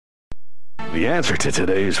The answer to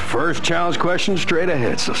today's first challenge question straight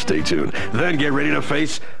ahead, so stay tuned. Then get ready to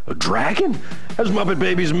face a dragon as Muppet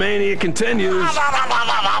Babies Mania continues.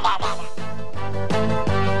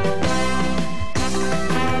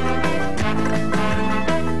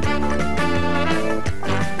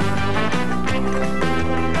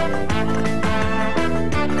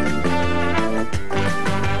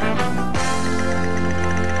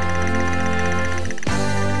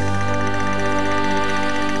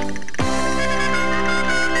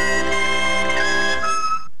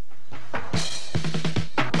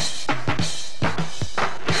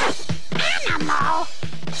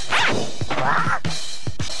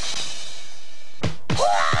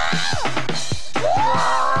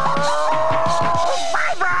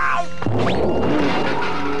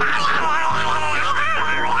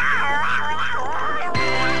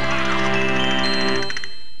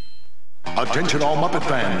 Attention all Muppet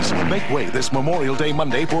fans. Make way this Memorial Day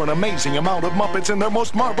Monday for an amazing amount of Muppets in their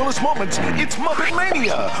most marvelous moments. It's Muppet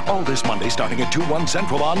Mania! All this Monday starting at 2/1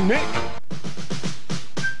 Central on Nick.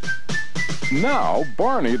 Now,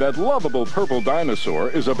 Barney, that lovable purple dinosaur,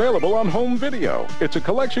 is available on home video. It's a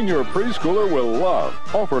collection your preschooler will love.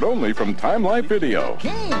 Offered only from Time Life Video.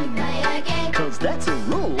 Cause that's a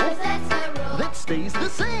rule that stays the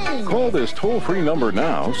same. Call this toll-free number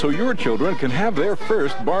now so your children can have their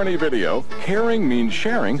first Barney video. Caring means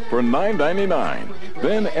sharing for $9.99.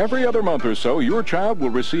 Then every other month or so, your child will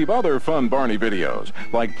receive other fun Barney videos,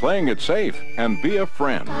 like Playing It Safe and Be a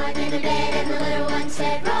Friend.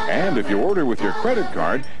 And if you order with your credit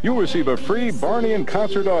card, you'll receive a free Barney in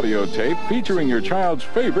concert audio tape featuring your child's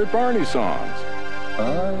favorite Barney songs.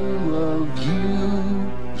 I love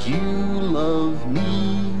you, you love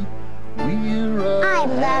me. I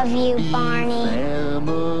love you, Barney.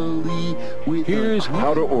 Here's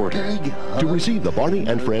how to order. To receive the Barney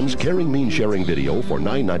and Friends Caring Means Sharing video for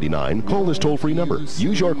 $9.99, call this toll-free number.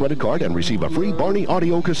 Use your credit card and receive a free Barney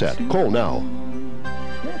audio cassette. Call now.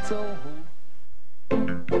 That's all.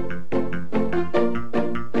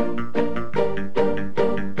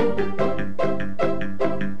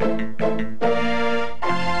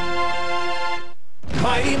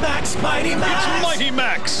 Mighty Max, Mighty Max! It's Mighty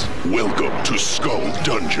Max! Welcome to Skull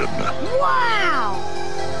Dungeon. Wow!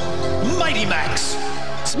 Mighty Max!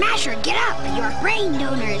 Smasher, get up! Your brain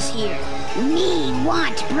donor is here. Me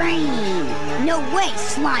want brain. No way,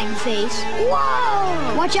 slime face.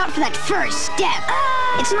 Whoa! Watch out for that first step.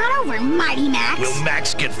 It's not over, Mighty Max. Will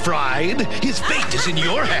Max get fried? His fate is in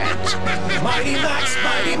your hands. Mighty Max,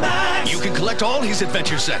 Mighty Max! You can collect all his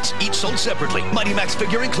adventure sets, each sold separately. Mighty Max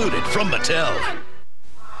figure included from Mattel.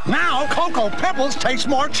 Now, Cocoa Pebbles tastes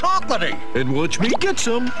more chocolatey. And watch me get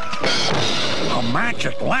some. A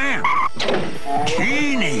magic lamp.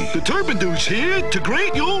 Genie. The Turbidoo's here to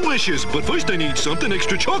grant your wishes, but first I need something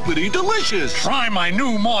extra chocolatey delicious. Try my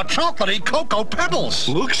new, more chocolatey Cocoa Pebbles.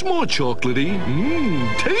 Looks more chocolatey.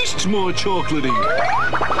 Tastes more chocolatey.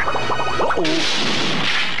 Uh-oh.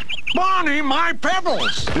 Barney, my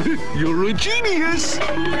Pebbles! You're a genius!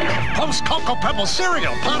 Post Cocoa Pebbles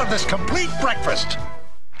cereal, part of this complete breakfast.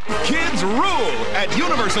 Kids rule at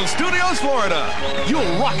Universal Studios, Florida.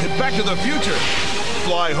 You'll rocket back to the future.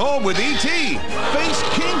 Fly home with E.T. Face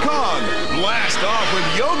King Kong. Blast off with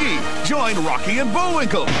Yogi. Join Rocky and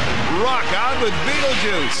Bullwinkle. Rock out with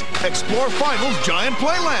Beetlejuice. Explore Final's Giant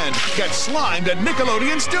Playland. Get slimed at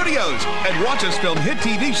Nickelodeon Studios. And watch us film hit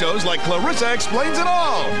TV shows like Clarissa Explains It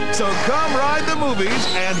All. So come ride the movies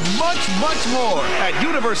and much, much more at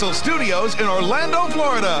Universal Studios in Orlando,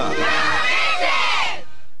 Florida.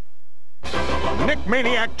 Nick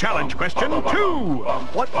Maniac Challenge question 2.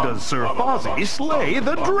 What does Sir Fozzie slay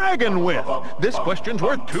the dragon with? This question's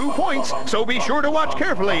worth 2 points, so be sure to watch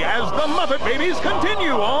carefully as the Muppet Babies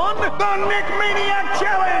continue on the Nick Maniac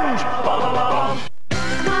Challenge.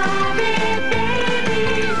 Muppet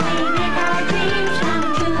Babies, we make our dreams come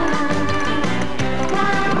true.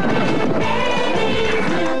 Muppet Babies,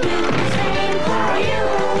 we'll do the same for you.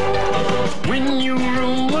 When you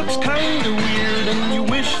rule looks kinda weird and you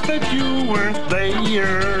wish that you weren't there.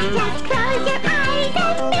 Just close your eyes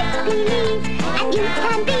and make believe, and you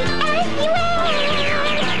can be anywhere.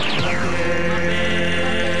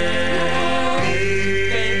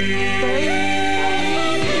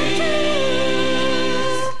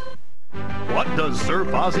 What does Sir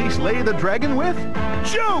Fozzie slay the dragon with?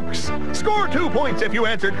 Jokes! Score 2 points if you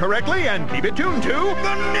answered correctly, and keep it tuned to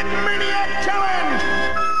the Nick Maniac Challenge!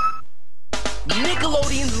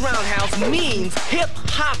 Nickelodeon's Roundhouse means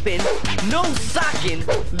hip-hopping, no socking,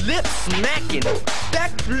 lip-smacking,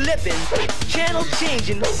 back-flipping,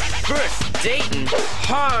 channel-changing, first dating,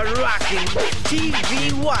 hard-rocking,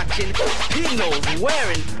 TV watching, pig nose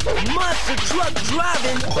wearing, monster truck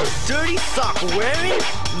driving, dirty sock wearing,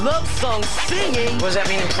 love song singing. What does that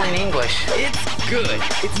mean in plain English? It's good.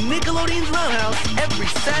 It's Nickelodeon's Roundhouse every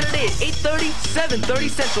Saturday at 8:30, 7:30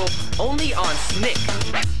 Central, only on Snick.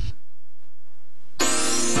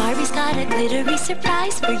 Barbie's got a glittery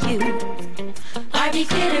surprise for you. Barbie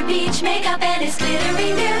glitter beach makeup and it's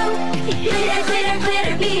glittery new. Glitter, glitter,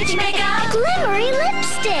 glitter beach makeup. Glittery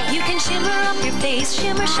lipstick. You can shimmer up your face,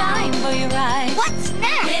 shimmer shine for your eyes. What's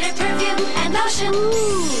next? Glitter perfume and lotion.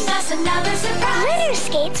 Ooh. That's another surprise. Glitter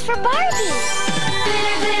skates for Barbie.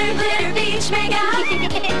 Glitter, glitter, glitter beach makeup.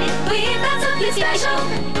 We've got something special.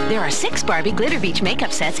 There are 6 Barbie Glitter Beach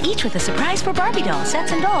makeup sets, each with a surprise for Barbie dolls.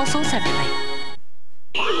 Sets and dolls sold separately.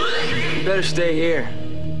 You better stay here.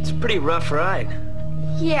 It's a pretty rough ride.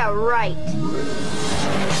 Yeah, right.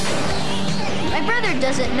 My brother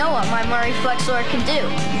doesn't know what my Murray Flexor can do.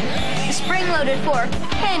 The spring-loaded fork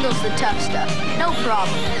handles the tough stuff, no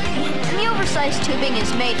problem. And the oversized tubing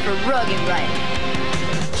is made for rugged riding.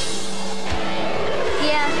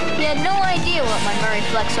 Yeah, he had no idea what my Murray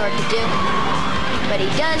Flexor could do. But he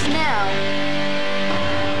does now.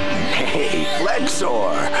 Hey,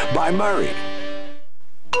 Flexor by Murray.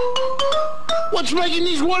 What's making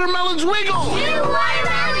these watermelons wiggle? New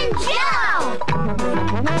watermelon Jello!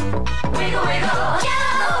 Wiggle, wiggle.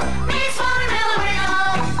 Jello makes watermelon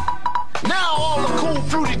wiggle. Now all the cool,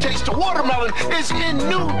 fruity taste of watermelon is in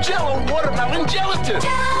new Jello watermelon gelatin.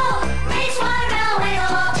 Jello makes watermelon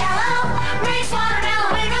wiggle. Jello makes watermelon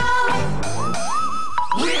wiggle.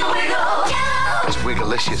 Wiggle, wiggle. Jello. It's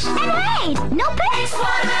wigglicious. And hey, no pets! Makes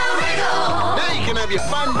watermelon wiggle. Now you can have your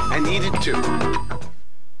fun and eat it too.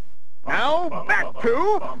 Now, back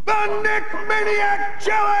to the Nick Maniac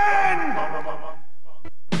Challenge!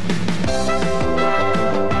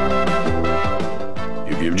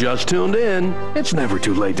 If you've just tuned in, it's never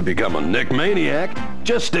too late to become a Nick Maniac.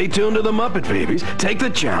 Just stay tuned to the Muppet Babies, take the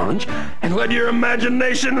challenge, and let your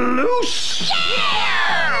imagination loose!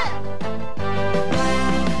 Yeah!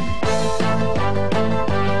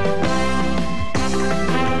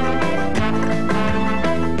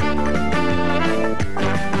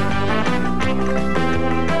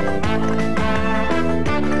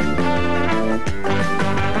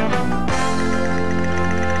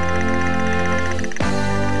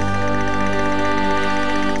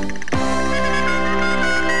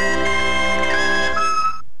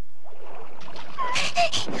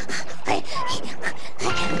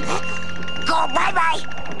 Go bye-bye.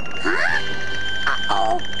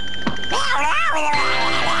 Huh?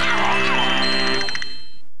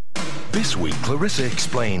 This week, Clarissa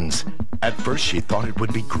explains. At first, she thought it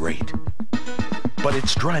would be great. But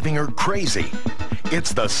it's driving her crazy.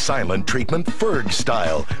 It's the silent treatment Ferg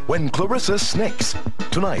style when Clarissa snicks.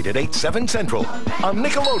 Tonight at 8/7 Central on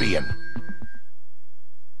Nickelodeon.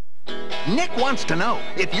 Nick wants to know,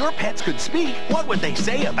 if your pets could speak, what would they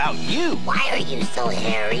say about you? Why are you so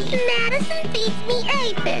hairy? Madison feeds me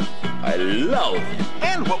aphids. I love it.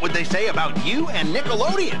 And what would they say about you and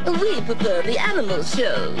Nickelodeon? We prefer the animal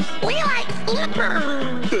shows. We like Flipper.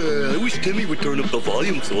 I wish Timmy would turn up the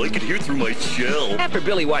volume so I could hear through my shell. After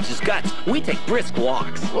Billy watches Guts, we take brisk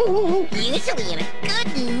walks. Usually in a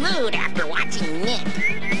good mood after watching Nick.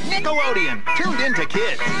 Nickelodeon, tuned into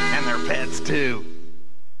kids and their pets too.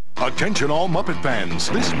 Attention all Muppet fans.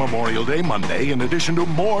 This Memorial Day Monday, in addition to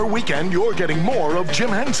more weekend, you're getting more of Jim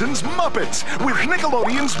Henson's Muppets with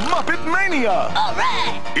Nickelodeon's Muppet Mania. All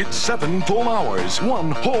right. It's 7 full hours,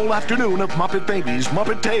 one whole afternoon of Muppet Babies,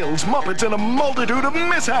 Muppet Tales, Muppets, and a multitude of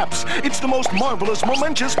mishaps. It's the most marvelous,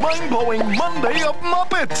 momentous, mind-blowing Monday of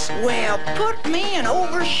Muppets. Well, put me in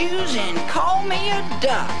overshoes and call me a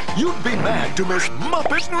duck. You'd be mad to miss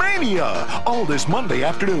Muppet Mania. All this Monday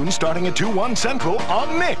afternoon starting at 2/1 Central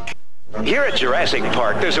on Nick. Here at Jurassic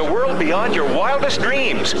Park, there's a world beyond your wildest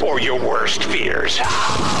dreams or your worst fears.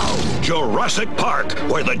 Jurassic Park,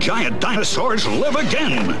 where the giant dinosaurs live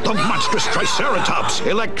again. The monstrous Triceratops,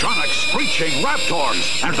 electronic screeching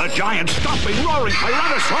raptors, and the giant stomping roaring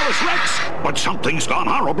Tyrannosaurus Rex. But something's gone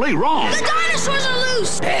horribly wrong. The dinosaurs are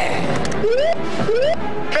loose!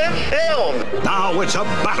 Now it's a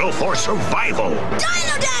battle for survival.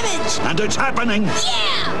 Dino damage! And it's happening.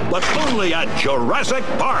 Yeah! But only at Jurassic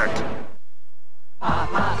Park.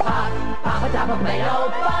 Pop, pop, pop, pop a top of tomato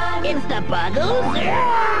bun. It's the Buggles.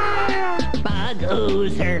 Bug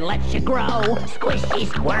oozer lets you grow. Squishy,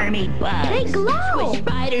 squirmy bugs. They glow. Squish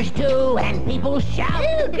spiders too, and people shout.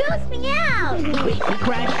 Ooh, goes me out. Creepy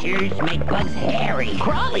crushers make bugs hairy,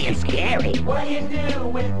 crawly and scary. What do you do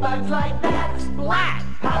with bugs like that? Splat!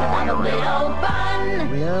 Pop like a little bun.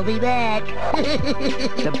 We'll be back.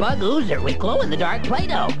 The bug oozer with glow-in-the-dark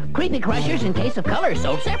Play-Doh. Creepy crushers in case of color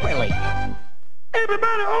sold separately.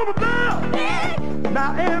 Everybody over there!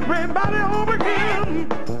 Now everybody over here!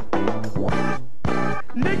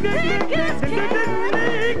 Nick, Nick, Nick, Nick, Nick,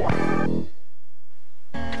 Nick.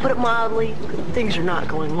 To put it mildly, things are not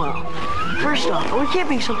going well. First off, are we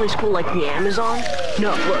camping someplace cool like the Amazon?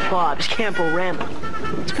 No, look, Bob's Campo-Rama.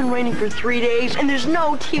 It's been raining for 3 days, and there's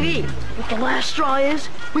no TV. But the last straw is,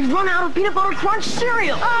 we've run out of peanut butter crunch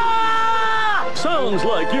cereal. Ah! Sounds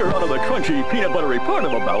like you're out of the crunchy, peanut buttery part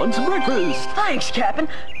of a balanced breakfast. Thanks, Captain.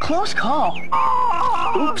 Close call.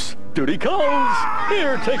 Oops, duty calls.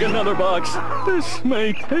 Here, take another box. This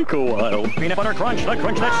may take a while. Peanut butter crunch, the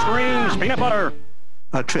crunch that screams peanut butter.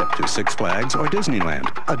 A trip to Six Flags or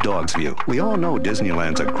Disneyland, a dog's view. We all know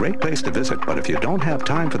Disneyland's a great place to visit, but if you don't have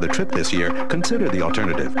time for the trip this year, consider the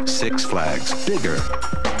alternative. Six Flags. Bigger.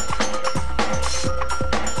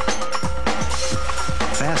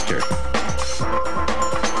 Faster.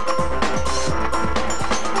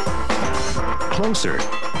 Closer.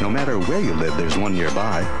 No matter where you live, there's one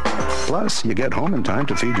nearby. Plus, you get home in time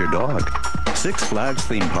to feed your dog. Six Flags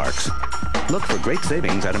theme parks. Look for great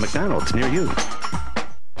savings at a McDonald's near you.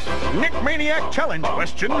 Nick Maniac Challenge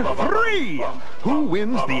question 3. Who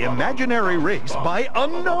wins the imaginary race by a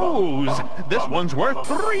nose? This one's worth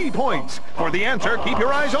 3 points. For the answer, keep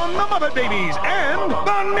your eyes on the Muppet Babies and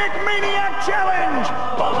the Nick Maniac Challenge!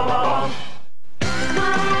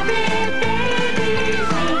 Muppet Babies,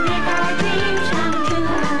 we make our dreams come true.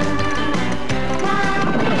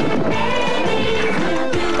 Muppet Babies, we'll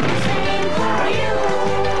do the same for you.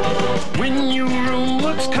 When your room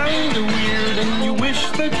looks kinda weird and you wish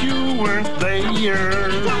that you weren't there.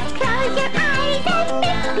 Just close your eyes and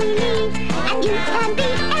make believe, and you can be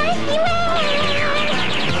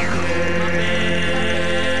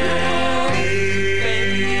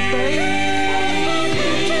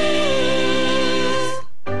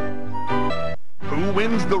Who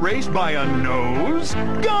wins the race by a nose?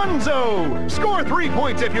 Gonzo! Score 3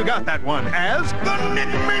 points if you got that one, as the Nick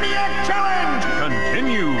Maniac Challenge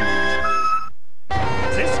continues.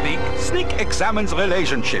 This week, Sneak examines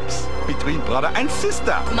relationships between brother and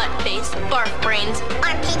sister. Mutt-face, barf brains,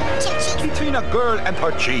 Between a girl and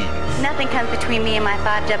her jeans. Nothing comes between me and my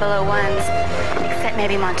 5001s, except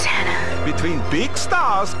maybe Montana. Between big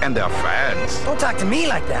stars and their fans. Don't talk to me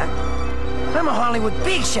like that. I'm a Hollywood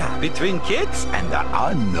big shot. Between kids and the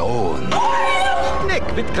unknown. Nick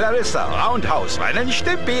with Clarissa, Roundhouse, Ren and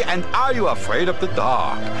Stimpy, and Are You Afraid of the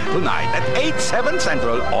Dark? Tonight at 8/7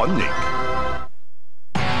 Central on Nick.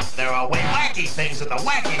 There are way wacky things at the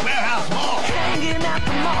Wacky Warehouse Mall. Hanging at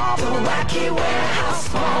the mall, the Wacky Warehouse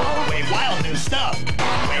Mall. Way wild new stuff.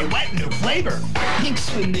 Way wet new flavor. Pink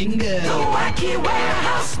swimming girl. The Wacky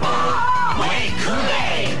Warehouse Mall. Way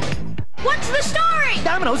Kool-Aid. What's the story?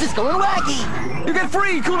 Domino's is going wacky. You get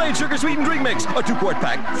free Kool-Aid Sugar Sweetened Drink Mix, a 2-quart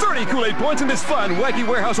pack, 30 Kool-Aid points in this fun Wacky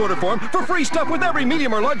Warehouse order form for free stuff with every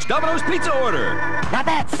medium or large Domino's pizza order. Now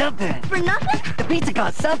that's something. For nothing? The pizza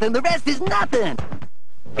costs something, the rest is nothing.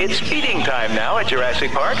 It's feeding time now at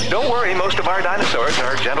Jurassic Park. Don't worry, most of our dinosaurs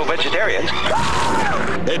are gentle vegetarians.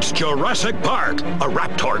 It's Jurassic Park. A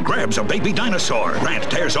raptor grabs a baby dinosaur. Grant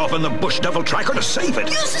tears off in the bush devil tracker to save it.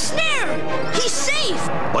 Use the snare! He's safe!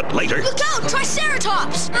 But later... Look out!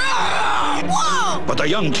 Triceratops! Whoa! But the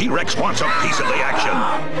young T-Rex wants a piece of the action.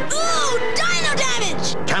 Ooh! Dino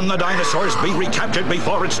damage! Can the dinosaurs be recaptured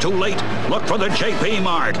before it's too late? Look for the JP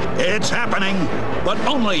mark. It's happening, but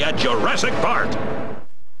only at Jurassic Park.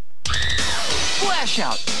 Flash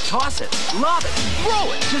out, toss it, lob it,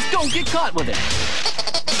 throw it. Just don't get caught with it.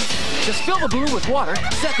 Just fill the balloon with water,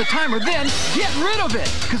 set the timer, then get rid of it.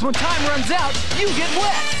 Because when time runs out, you get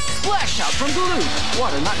wet. Splash out from balloon.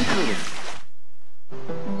 Water not included.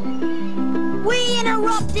 We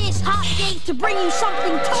interrupt this hot date to bring you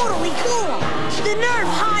something totally cool. The Nerf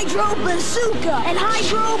Hydro Bazooka and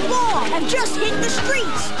Hydro Ball have just hit the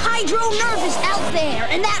streets. Hydro Nerf is out there,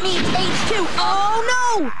 and that means H2. Oh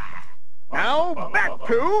no! Now, back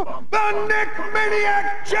to the Nick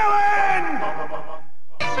Maniac Challenge!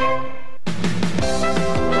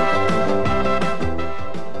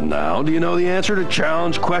 Now, do you know the answer to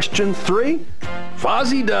challenge question 3?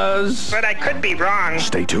 Fozzie does. But I could be wrong.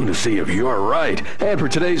 Stay tuned to see if you're right. And for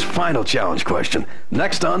today's final challenge question,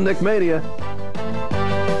 next on Nick Mania.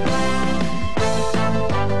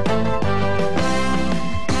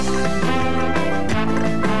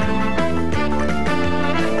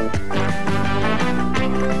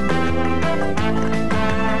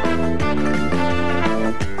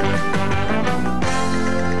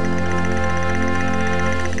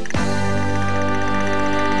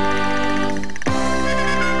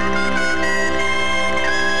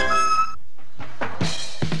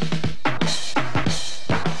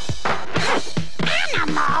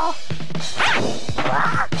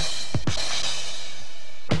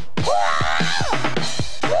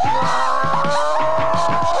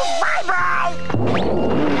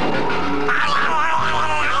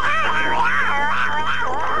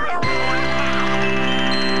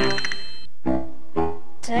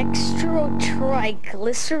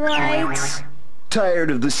 triglycerides. Tired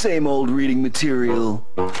of the same old reading material.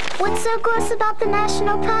 What's so gross about the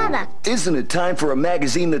national product? Isn't it time for a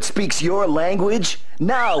magazine that speaks your language?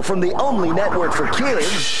 Now, from the only network for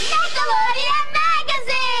kids... Nickelodeon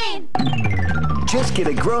Magazine! Just get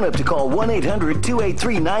a grown-up to call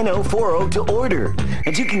 1-800-283-9040 to order.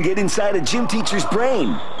 And you can get inside a gym teacher's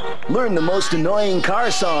brain. Learn the most annoying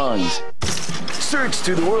car songs. Search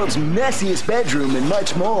through the world's messiest bedroom and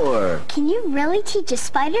much more. Can you really teach a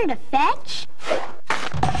spider to fetch?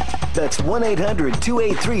 That's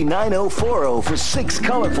 1-800-283-9040 for 6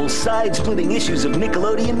 colorful side-splitting issues of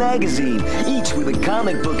Nickelodeon Magazine, each with a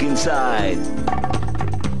comic book inside.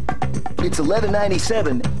 It's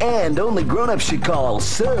 $11.97, and only grown-ups should call,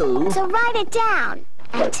 so write it down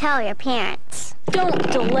and tell your parents.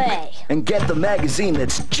 Don't delay. And get the magazine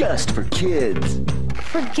that's just for kids.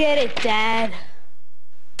 Forget it, Dad.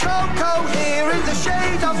 Coco here in the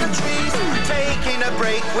shade of the trees, taking a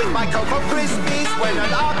break with my Cocoa Krispies. When an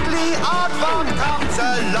ugly aardvark comes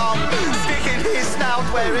along, sticking his snout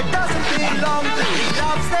where it doesn't belong. He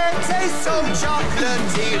loves their taste so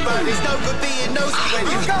chocolatey, but it's no good being nosy when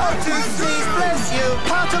you go to sneeze. Bless you.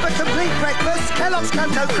 Part of a complete breakfast, Kellogg's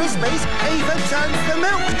Cocoa Krispies even turns the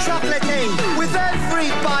milk chocolatey. With every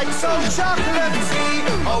bite so chocolatey,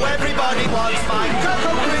 oh everybody wants my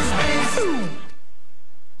Cocoa Krispies.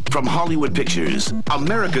 From Hollywood Pictures,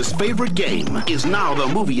 America's favorite game is now the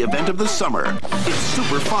movie event of the summer. It's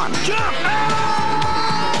super fun. Jump!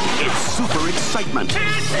 It's super excitement.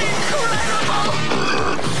 It's incredible!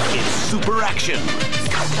 It's super action.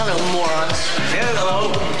 Hello, morons.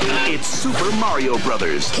 Hello. It's Super Mario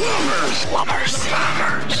Brothers. Slummers.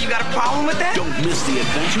 You got a problem with that? Don't miss the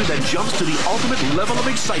adventure that jumps to the ultimate level of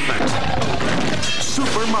excitement.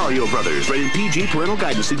 Super Mario Brothers, rated PG, parental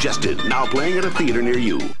guidance suggested. Now playing at a theater near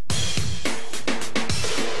you.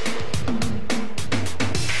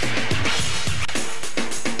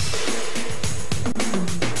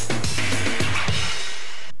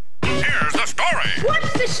 Here's the story.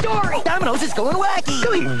 What's the story? Domino's is going wacky.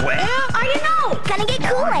 Going where? I don't know. Gonna get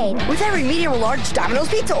Kool-Aid. With every medium or large Domino's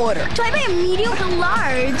pizza order. Do I bring a medium to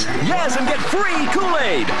large? Yes, and get free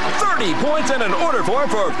Kool-Aid. 30 points and an order form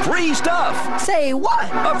for free stuff. Say what?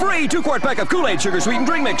 A free 2-quart pack of Kool-Aid sugar sweetened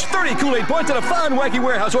drink mix, 30 Kool-Aid points, and a fun wacky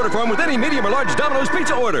warehouse order form with any medium or large Domino's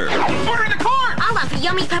pizza order. Order in the car! I'll have a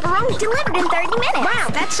yummy pepperoni delivered in 30 minutes. Wow,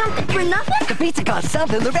 that's something. For nothing? The pizza costs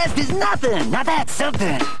something, the rest is nothing. Now that's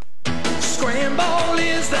something. Scramble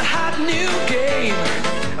is the hot new game.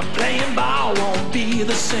 Playing ball won't be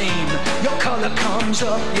the same. Your color comes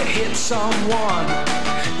up, you hit someone.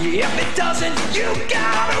 If it doesn't, you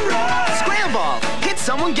gotta run. Scramble! Hit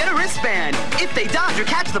someone, get a wristband. If they dodge or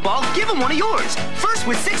catch the ball, give them one of yours. First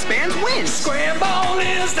with 6 bands wins. Scramble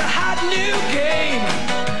is the hot new game.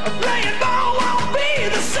 Playing ball won't be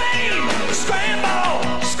the same. Scramble,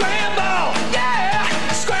 scramble, yeah.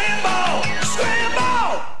 Scramble,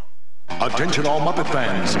 scramble. Attention all Muppet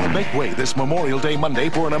fans. Make way this Memorial Day Monday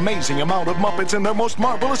for an amazing amount of Muppets in their most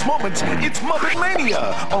marvelous moments. It's Muppet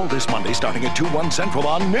Mania! All this Monday starting at 2/1 Central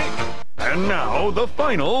on Nick. And now, the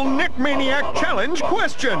final Nick Maniac Challenge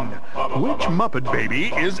question. Which Muppet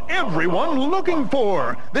Baby is everyone looking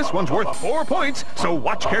for? This one's worth 4 points, so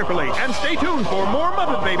watch carefully and stay tuned for more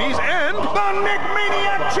Muppet Babies and the Nick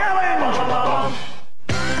Maniac Challenge!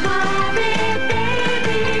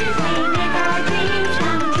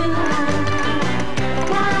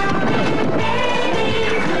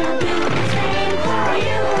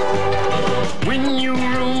 When your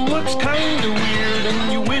room looks kinda weird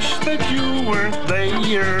and you wish that you weren't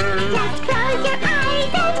there. Just close your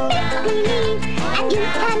eyes and make believe, and you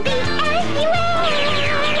can be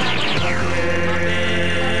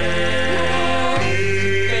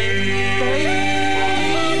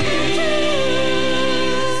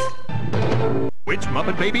Which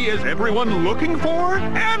Muppet Baby is everyone looking for?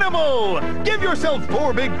 Animal! Give yourself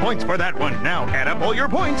 4 big points for that one. Now add up all your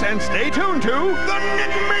points and stay tuned to the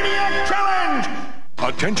Nick Maniac Challenge!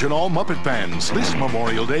 Attention all Muppet fans. This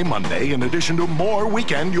Memorial Day Monday, in addition to more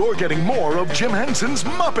weekend, you're getting more of Jim Henson's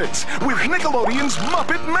Muppets with Nickelodeon's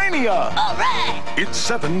Muppet Mania. All right. It's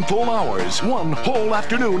 7 full hours, 1 whole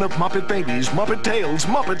afternoon of Muppet Babies, Muppet Tales,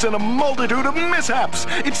 Muppets, and a multitude of mishaps.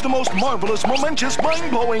 It's the most marvelous, momentous,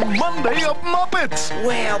 mind-blowing Monday of Muppets.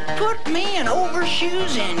 Well, put me in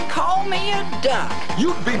overshoes and call me a duck.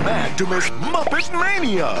 You'd be mad to miss Muppet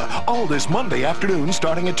Mania. All this Monday afternoon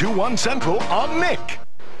starting at 2/1 Central on Nick.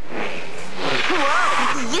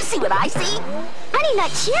 Whoa, you see what I see? Honey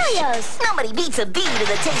Nut Cheerios. Nobody beats a bee to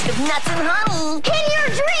the taste of nuts and honey. In your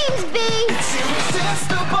dreams, bee. It's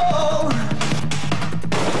irresistible.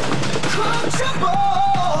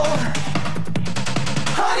 Crunchable.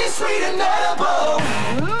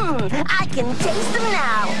 I can taste them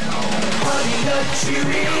now. Honey Nut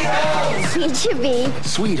Cheerios. Sweet should be.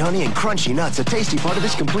 Sweet honey and crunchy nuts, a tasty part of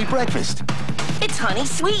this complete breakfast. It's honey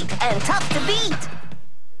sweet and tough to beat.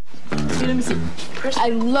 Let me see. I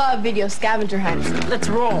love video scavenger hunts. Let's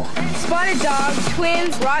roll. Spotted dog,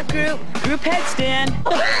 twins, rock group, group headstand.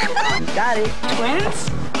 Got it. Twins?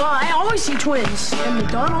 Oh, I always see twins. And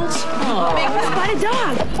McDonald's. Oh. Big spotted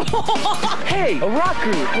dog. Hey, a rock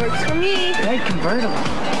group. Works for me. Red convertible.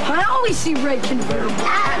 I always see red convertible.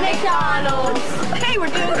 At McDonald's. Hey, we're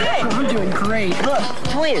doing good. I'm doing great. Look,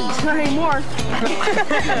 twins. Not anymore.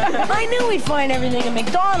 I knew we'd find everything at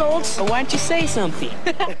McDonald's. So why don't you say something?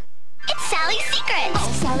 It's Sally's Secrets. Oh,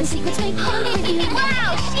 Sally's Secrets make fun of you.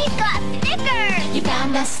 Wow, she's got stickers. You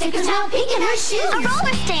found the stickers now peek in her shoes. A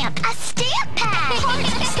roller stamp, a stamp pad.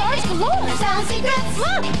 Stars galore. Sally's Secrets.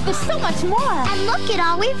 Look, there's so much more. And look at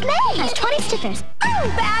all we've made. There's 20 stickers. Ooh,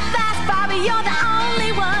 Bad Fast Barbie, you're the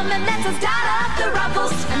only one that lets us start up the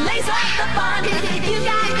ruffles and lace up the fun. You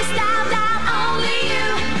got the style that only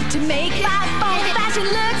you to make my bold fashion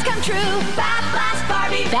looks come true. Bad Fast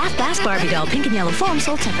Barbie. Bath Fast Barbie doll, pink and yellow foam,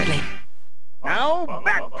 sold separately. Now,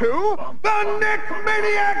 back to the Nick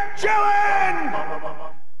Maniac Challenge!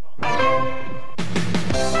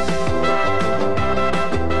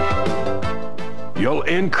 You'll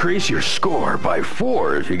increase your score by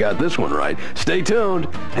 4 if you got this one right. Stay tuned,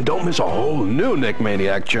 and don't miss a whole new Nick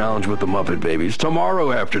Maniac Challenge with the Muppet Babies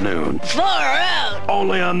tomorrow afternoon. Far out!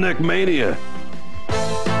 Only on Nick Mania.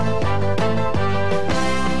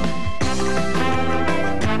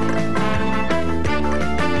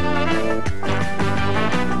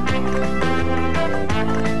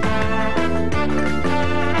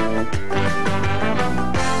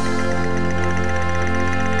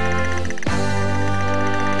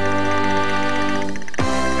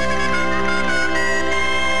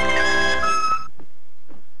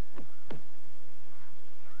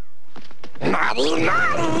 Naughty,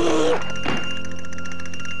 naughty!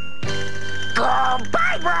 Go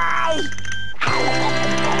bye-bye!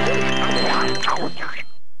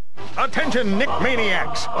 Attention, Nick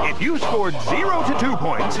Maniacs! If you scored 0 to 2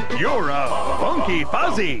 points, you're a funky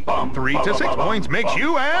fuzzy. 3 to 6 points makes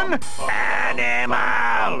you an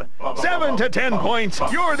animal. 7 to 10 points,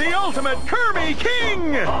 you're the ultimate Kirby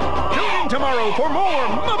King. Tune in tomorrow for more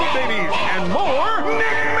Muppet Babies and more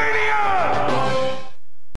Nick